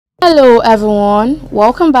Hello everyone,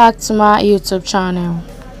 welcome back to my YouTube channel.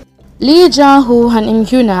 Junho and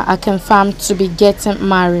Yoona are confirmed to be getting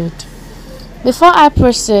married. Before I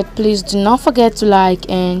proceed, please do not forget to like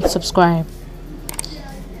and subscribe.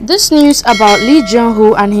 This news about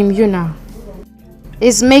Junho and Yoona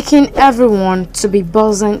is making everyone to be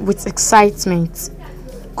buzzing with excitement.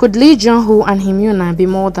 Could Junho and Yoona be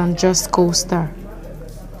more than just co-star?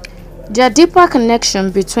 Their deeper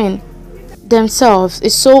connection between themselves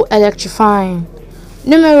is so electrifying.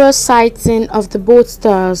 Numerous sightings of the both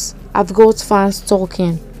stars have got fans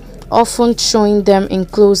talking, often showing them in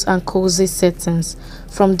close and cozy settings,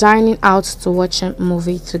 from dining out to watching a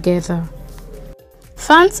movie together.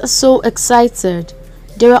 Fans are so excited.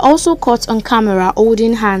 They were also caught on camera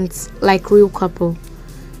holding hands like real couple.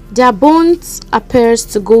 Their bonds appears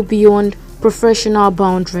to go beyond professional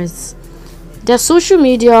boundaries. Their social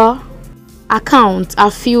media accounts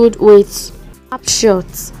are filled with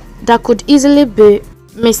snapshots that could easily be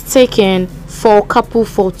mistaken for couple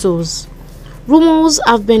photos. Rumors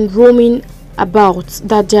have been roaming about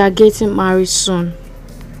that they are getting married soon.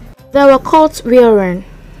 They were caught wearing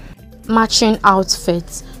matching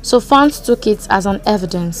outfits, so fans took it as an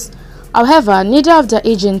evidence. However, neither of the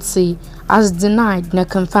agency has denied nor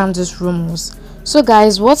confirmed these rumors. So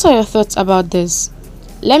guys, what are your thoughts about this?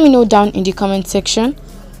 Let me know down in the comment section.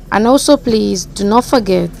 And also please do not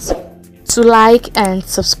forget to like and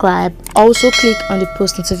subscribe. Also click on the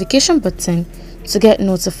post notification button to get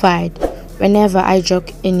notified whenever I drop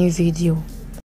a new video.